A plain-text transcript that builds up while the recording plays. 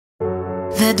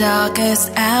The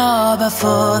darkest hour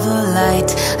before the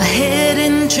light, a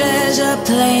hidden treasure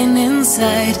plain in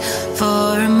sight.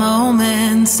 For a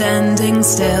moment standing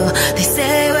still, they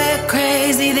say we're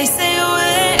crazy, they say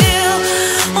we're ill.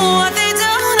 What they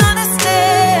don't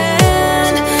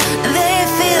understand, they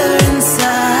feel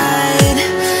inside.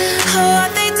 What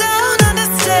they don't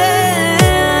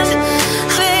understand,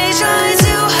 they try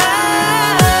to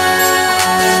hide.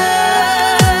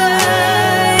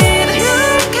 You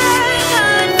can't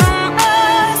hide from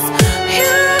us.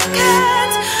 You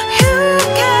can't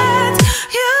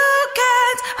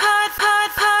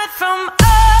hide from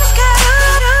us.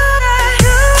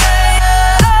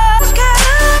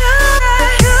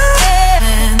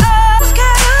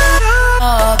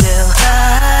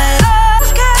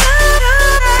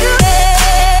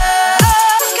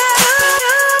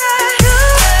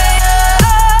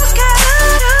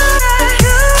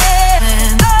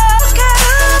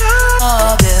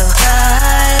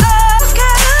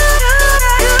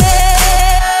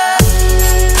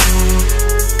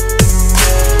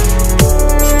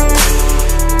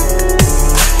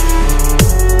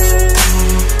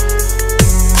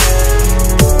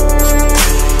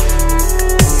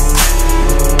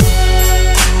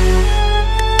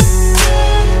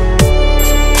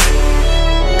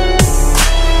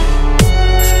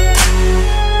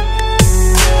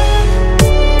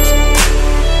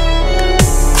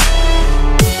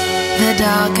 The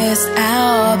darkest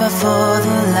hour before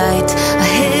the light, a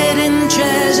hidden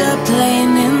treasure plain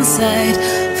in sight.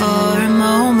 For a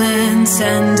moment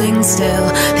standing still,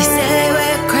 they say